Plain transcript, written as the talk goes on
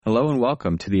Hello and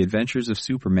welcome to the Adventures of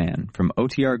Superman from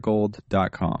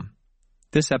OTRGold.com.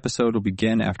 This episode will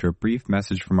begin after a brief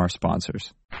message from our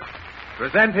sponsors.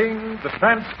 Presenting the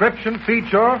transcription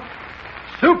feature,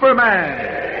 Superman.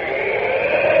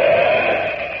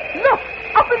 Look,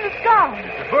 up in the sky.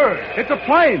 It's a bird. It's a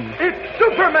plane. It's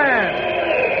Superman.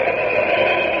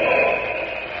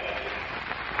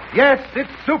 Yes,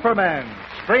 it's Superman,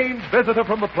 strange visitor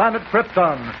from the planet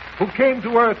Krypton, who came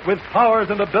to Earth with powers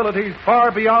and abilities far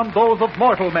beyond those of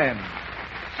mortal men.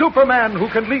 Superman, who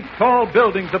can leap tall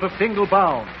buildings at a single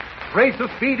bound, race a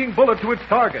speeding bullet to its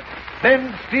target,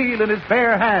 bend steel in his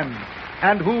bare hands,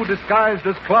 and who, disguised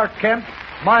as Clark Kent,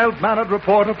 mild-mannered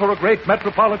reporter for a great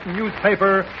metropolitan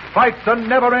newspaper, fights a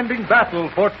never-ending battle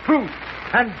for truth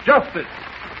and justice.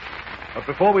 But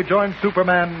before we join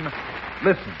Superman,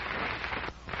 listen.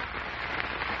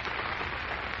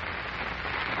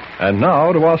 And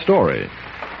now to our story.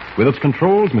 With its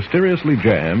controls mysteriously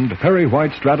jammed, Perry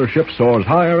White's stratoship soars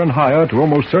higher and higher to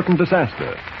almost certain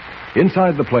disaster.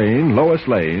 Inside the plane, Lois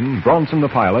Lane, Bronson the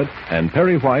pilot, and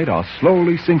Perry White are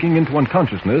slowly sinking into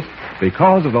unconsciousness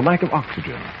because of the lack of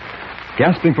oxygen.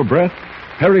 Gasping for breath,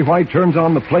 Perry White turns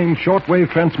on the plane's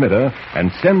shortwave transmitter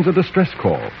and sends a distress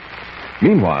call.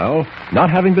 Meanwhile,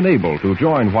 not having been able to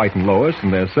join White and Lois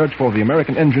in their search for the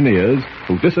American engineers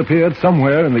who disappeared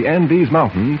somewhere in the Andes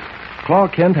Mountains,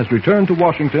 Clark Kent has returned to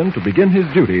Washington to begin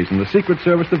his duties in the Secret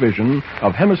Service Division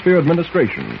of Hemisphere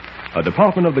Administration, a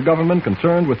department of the government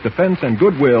concerned with defense and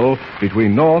goodwill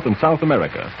between North and South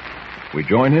America. We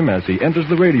join him as he enters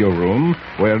the radio room,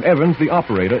 where Evans, the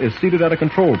operator, is seated at a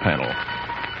control panel.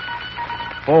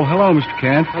 Oh, hello, Mr.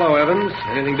 Kent. Hello, Evans.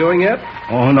 Anything doing yet?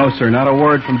 Oh, no, sir. Not a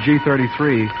word from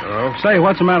G33. Oh? Say,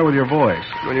 what's the matter with your voice?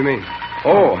 What do you mean?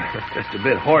 Oh, just a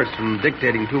bit hoarse from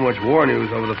dictating too much war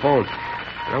news over the phone.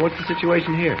 Now, what's the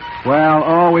situation here? Well,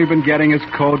 all we've been getting is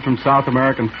code from South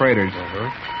American freighters. Uh-huh.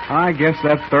 I guess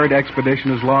that third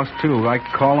expedition is lost, too. I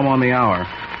call them on the hour.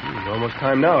 It's almost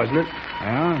time now, isn't it?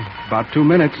 Yeah, about 2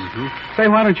 minutes. Mm-hmm. Say,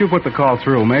 why don't you put the call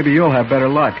through? Maybe you'll have better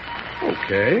luck.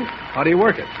 Okay. How do you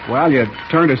work it? Well, you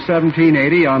turn to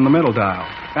 1780 on the middle dial.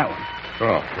 That one.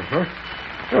 Oh, uh-huh.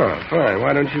 Oh, fine.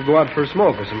 Why don't you go out for a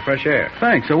smoke or some fresh air?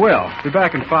 Thanks, I will. Be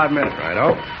back in 5 minutes.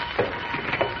 Righto.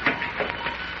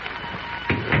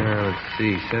 Let's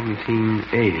see,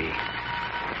 1780.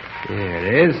 There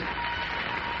it is.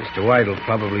 Mr. White will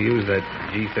probably use that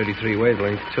G33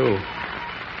 wavelength, too.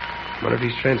 Wonder if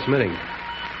he's transmitting.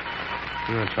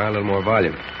 I'll try a little more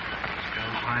volume.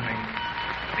 Still climbing.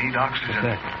 Need oxygen.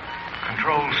 What's that?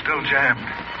 Controls still jammed.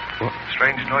 What?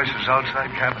 Strange noises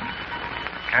outside cabin.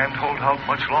 Can't hold out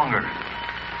much longer.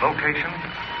 Location,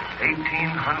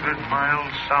 1,800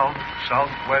 miles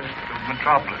southwest of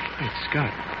Metropolis. Great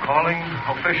Scott. Calling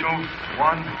official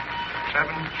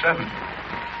 177.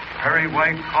 Perry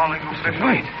White calling official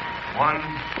White.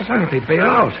 177. Why don't they bail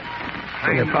out?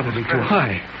 Well, they're probably too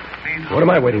high. What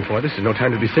am I waiting for? This is no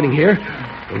time to be sitting here.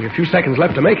 Only a few seconds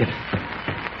left to make it.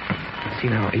 Let's see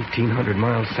now, 1,800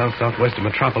 miles southwest of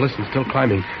Metropolis and still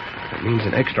climbing. That means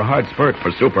an extra hard spurt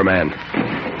for Superman.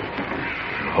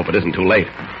 Hope it isn't too late.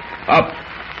 Up,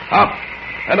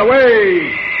 and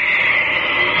away!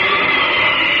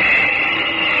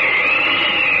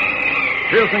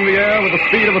 Piercing the air with the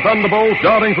speed of a thunderbolt,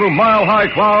 darting through mile-high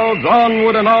clouds,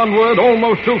 onward and onward,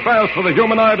 almost too fast for the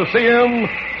human eye to see him,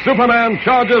 Superman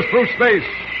charges through space.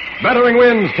 Battering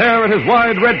winds tear at his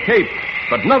wide red cape,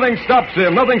 but nothing stops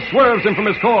him, nothing swerves him from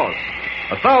his course.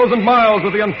 1,000 miles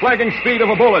with the unflagging speed of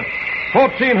a bullet.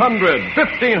 1,400,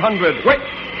 1,500. Wait!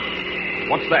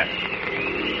 What's that?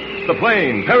 It's the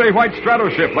plane, Perry White's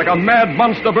stratoship, like a mad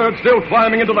monster bird still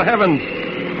climbing into the heavens.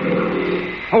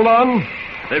 Hold on.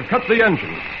 They've cut the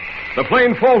engine. The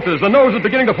plane falters. The nose is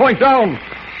beginning to point down.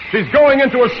 She's going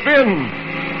into a spin.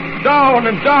 Down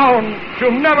and down.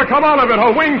 She'll never come out of it.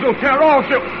 Her wings will tear off.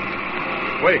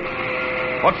 Wait.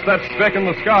 What's that speck in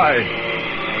the sky?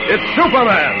 It's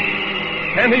Superman.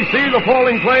 Can he see the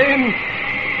falling plane?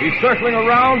 He's circling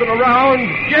around and around.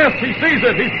 Yes, he sees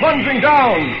it. He's plunging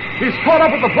down. He's caught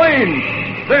up with the plane.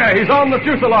 There, he's on the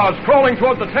fuselage, crawling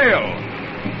toward the tail.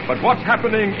 But what's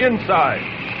happening inside?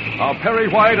 Are Perry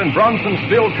White and Bronson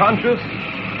still conscious?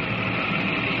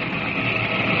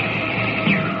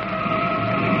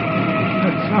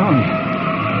 That sound,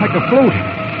 like a flute.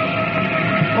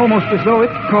 Almost as though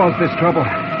it caused this trouble.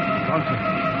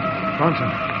 Bronson,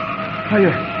 how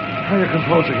you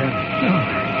composed again? No,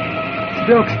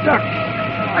 still stuck.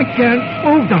 I can't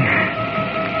move them.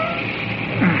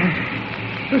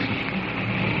 Listen,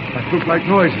 that flute-like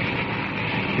noise.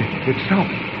 It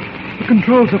stopped. The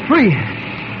controls are free.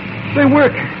 They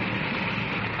work.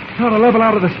 Now to level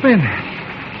out of the spin.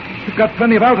 We've got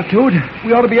plenty of altitude.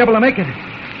 We ought to be able to make it.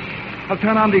 I'll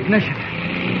turn on the ignition.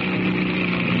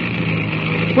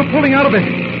 We're pulling out of it.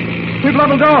 We've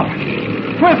leveled off.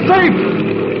 We're safe!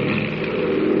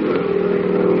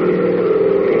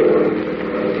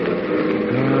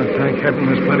 Thank heaven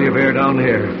there's plenty of air down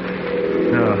here.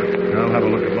 Now, I'll have a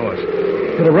look at Lois.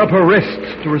 Put her up her wrist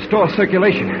to restore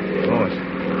circulation. Lois.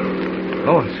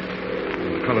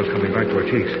 The color's coming back to her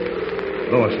cheeks.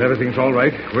 Lois, everything's all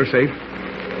right. We're safe.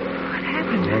 What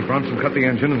happened? Well, Bronson cut the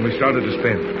engine and we started to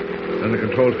spin. Then the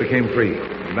controls became free.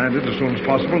 We landed as soon as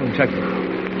possible and checked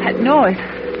them. That noise.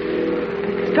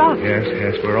 It stopped.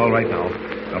 Yes, we're all right now.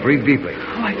 Now breathe deeply.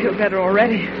 Oh, I feel better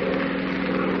already.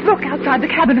 Look, outside the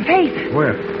cabin of Faith.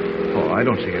 Where? Oh, I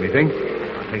don't see anything.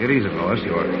 Take it easy, Lois.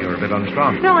 You're a bit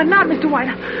unstrung. No, I'm not, Mr. White.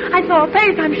 I saw a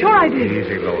face. I'm sure I did.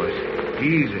 Easy, Lois.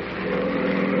 Easy.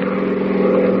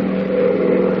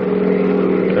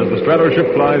 As the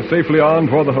stratoship flies safely on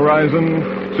toward the horizon,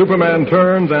 Superman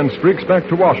turns and streaks back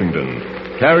to Washington,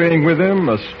 carrying with him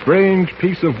a strange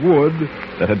piece of wood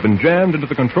that had been jammed into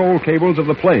the control cables of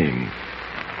the plane.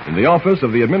 In the office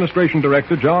of the administration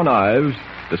director, John Ives,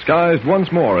 disguised once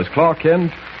more as Clark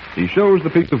Kent, he shows the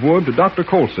piece of wood to Dr.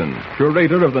 Colson,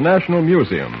 curator of the National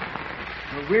Museum.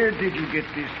 Where did you get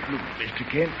this flute, Mr.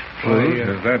 Kent?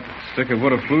 Is that stick of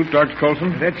wood a flute, Dr.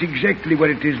 Colson? That's exactly what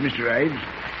it is, Mr.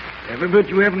 Ives. But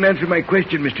you haven't answered my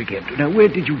question, Mr. Kent. Now, where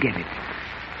did you get it?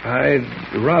 I'd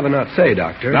rather not say,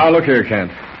 Doctor. Now, look here,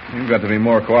 Kent. You've got to be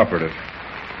more cooperative.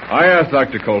 I asked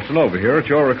Dr. Colson over here at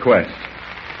your request.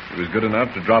 He was good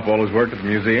enough to drop all his work at the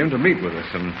museum to meet with us,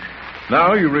 and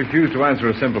now you refuse to answer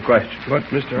a simple question. But,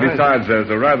 Mr. Ives... Besides, there's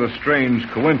a rather strange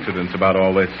coincidence about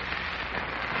all this.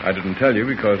 I didn't tell you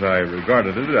because I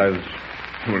regarded it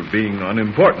as, being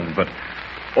unimportant, but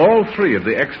all three of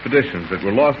the expeditions that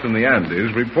were lost in the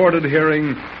Andes reported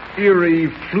hearing eerie,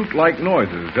 flute-like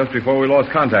noises just before we lost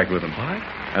contact with them. What?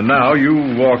 And now you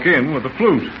walk in with a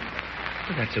flute.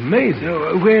 Well, that's amazing.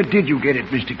 Now, where did you get it,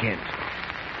 Mr. Kent?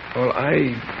 Well,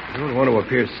 I don't want to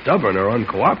appear stubborn or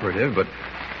uncooperative, but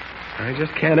I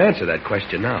just can't answer that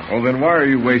question now. Well, then why are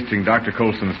you wasting Dr.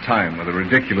 Colson's time with a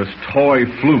ridiculous toy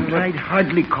flute? I'd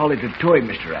hardly call it a toy,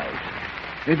 Mr.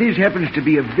 Ives. This happens to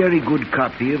be a very good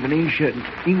copy of an ancient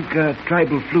Inca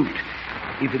tribal flute.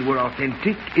 If it were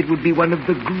authentic, it would be one of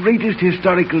the greatest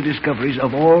historical discoveries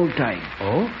of all time.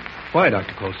 Oh? Why,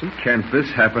 Dr. Colson? Kent, this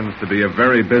happens to be a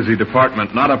very busy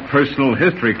department, not a personal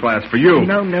history class for you.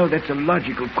 No, that's a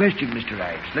logical question, Mr.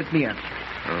 Ives. Let me answer it.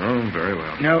 Oh, very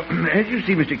well. Now, as you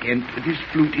see, Mr. Kent, this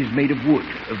flute is made of wood,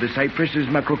 of the Cypresses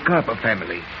macrocarpa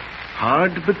family.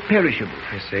 Hard but perishable.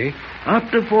 I see.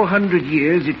 After 400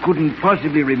 years, it couldn't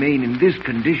possibly remain in this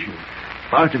condition.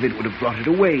 Part of it would have rotted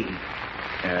away.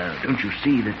 Don't you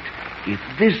see that if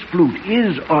this flute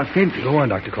is authentic... Go on,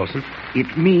 Dr. Colson.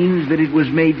 It means that it was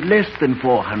made less than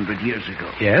 400 years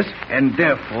ago. Yes? And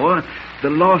therefore,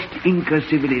 the lost Inca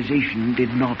civilization did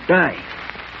not die.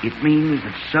 It means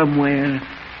that somewhere,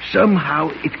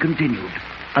 somehow, it continued,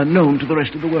 unknown to the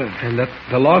rest of the world. And that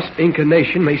the lost Inca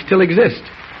nation may still exist.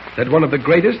 That one of the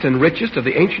greatest and richest of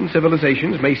the ancient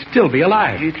civilizations may still be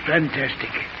alive. It's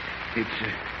fantastic.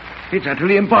 It's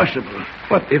utterly impossible.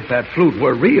 But if that flute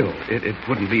were real, it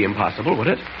wouldn't be impossible, would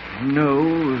it?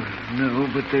 No,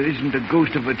 but there isn't a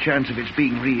ghost of a chance of its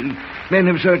being real. Men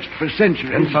have searched for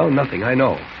centuries. And found nothing, I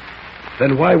know.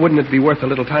 Then why wouldn't it be worth a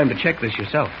little time to check this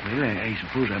yourself? Well, I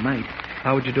suppose I might.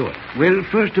 How would you do it? Well,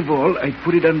 first of all, I'd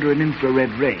put it under an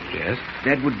infrared ray. Yes?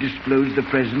 That would disclose the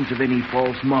presence of any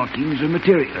false markings or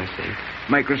material. I see.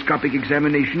 Microscopic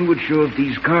examination would show if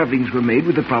these carvings were made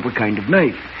with the proper kind of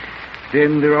knife.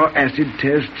 Then there are acid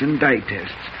tests and dye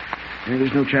tests.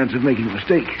 There's no chance of making a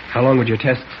mistake. How long would your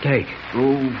tests take?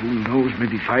 Oh, who knows,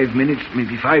 maybe 5 minutes,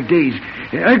 maybe 5 days.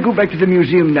 I'll go back to the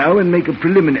museum now and make a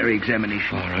preliminary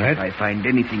examination. All right. If I find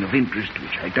anything of interest,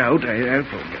 which I doubt, I'll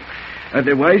phone you.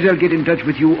 Otherwise, I'll get in touch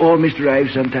with you or Mr.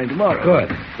 Ives sometime tomorrow.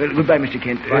 Good. Well, goodbye, Mr.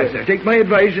 Kent. Bye, sir. Take my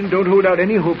advice and don't hold out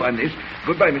any hope on this.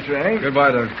 Goodbye, Mr. Ives.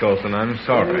 Goodbye, Dr. Colson. I'm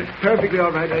sorry. Perfectly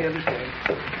all right, I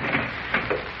understand.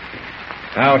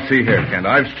 Now, see here, Kent.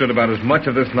 I've stood about as much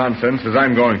of this nonsense as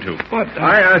I'm going to. What?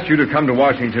 I asked you to come to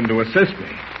Washington to assist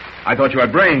me. I thought you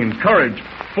had brains, courage,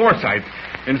 foresight.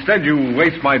 Instead, you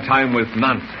waste my time with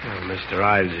nonsense. Oh, Mr.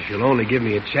 Ives, if you'll only give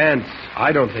me a chance,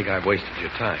 I don't think I've wasted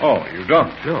your time. Oh, you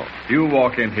don't? No. You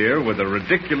walk in here with a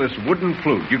ridiculous wooden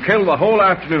flute. You kill the whole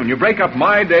afternoon. You break up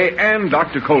my day and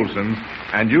Dr. Colson's,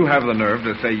 and you have the nerve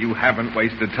to say you haven't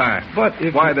wasted time. But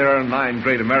if... Why, there are 9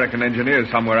 great American engineers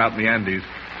somewhere out in the Andes,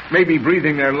 maybe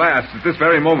breathing their last at this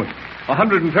very moment.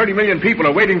 130 million people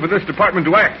are waiting for this department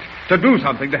to act, to do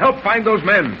something, to help find those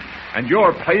men. And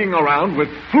you're playing around with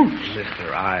flutes.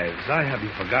 Mr. Ives, I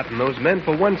haven't forgotten those men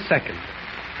for 1 second.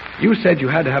 You said you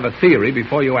had to have a theory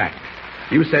before you act.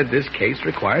 You said this case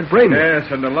required brain work.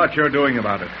 Yes, and a lot you're doing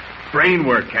about it. Brain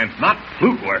work, Kent, not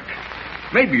flute work.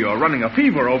 Maybe you're running a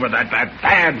fever over that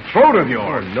bad throat of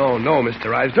yours. Oh, no,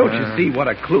 Mr. Ives. Don't you see what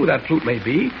a clue that flute may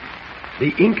be?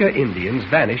 The Inca Indians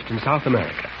vanished in South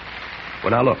America.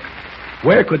 Well, now look.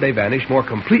 Where could they vanish more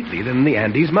completely than in the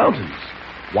Andes Mountains?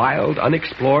 Wild,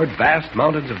 unexplored, vast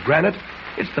mountains of granite.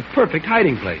 It's the perfect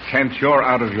hiding place. Kent, you're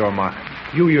out of your mind.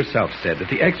 You yourself said that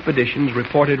the expeditions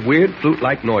reported weird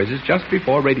flute-like noises just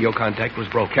before radio contact was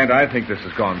broken. Kent, I think this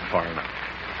has gone far enough.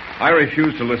 I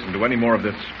refuse to listen to any more of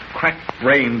this cracked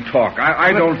brain talk.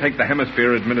 I don't think the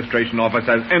Hemisphere Administration Office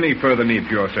has any further need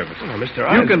for your services. Oh, Mr.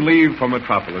 You Ives. can leave for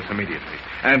Metropolis immediately.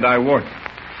 And I warn you,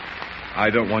 I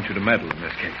don't want you to meddle in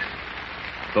this case.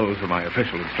 Those are my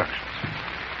official instructions.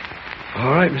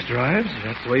 All right, Mr. Ives.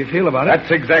 That's the way you feel about it.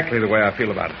 That's exactly the way I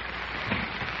feel about it.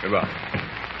 Goodbye.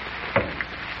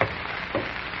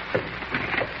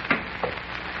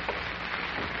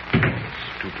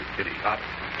 Stupid idiot.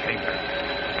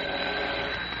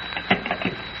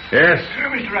 Yes?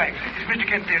 Mr. Ives, is Mr.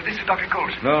 Kent there? This is Dr.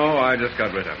 Colson. No, I just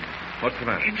got rid of him. What's the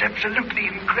matter? It's absolutely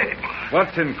incredible.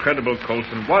 What's incredible,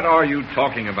 Colson? What are you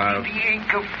talking about? The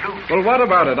Inca flute. Well, what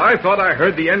about it? I thought I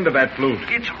heard the end of that flute.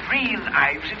 It's real,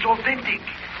 Ives. It's authentic.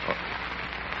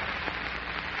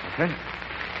 Okay.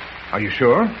 Are you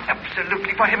sure?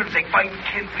 Absolutely. For heaven's sake, find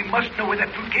Kent. We must know where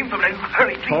that flute came from. Now,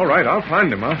 hurry, please. All right, I'll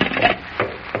find him, huh?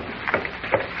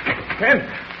 Kent!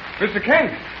 Mr.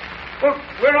 Kent! Look,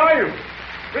 where are you?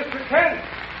 Mr. Kent!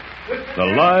 The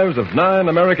lives of 9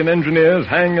 American engineers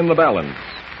hang in the balance.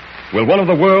 Will one of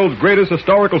the world's greatest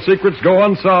historical secrets go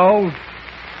unsolved?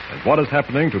 And what is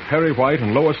happening to Perry White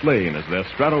and Lois Lane as their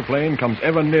stratoplane comes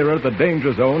ever nearer the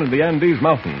danger zone in the Andes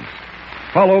Mountains?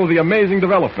 Follow the amazing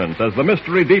developments as the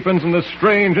mystery deepens in this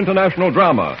strange international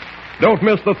drama. Don't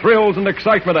miss the thrills and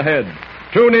excitement ahead.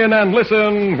 Tune in and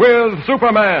listen with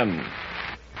Superman.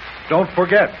 Don't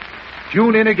forget,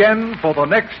 tune in again for the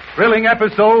next thrilling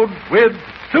episode with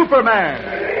Superman.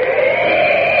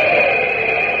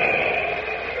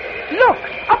 Look,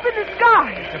 up in the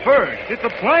sky. The bird. It's a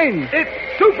plane. It's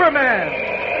Superman.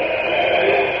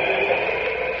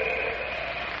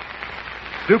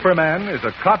 Superman is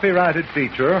a copyrighted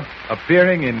feature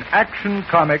appearing in Action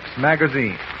Comics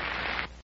magazine.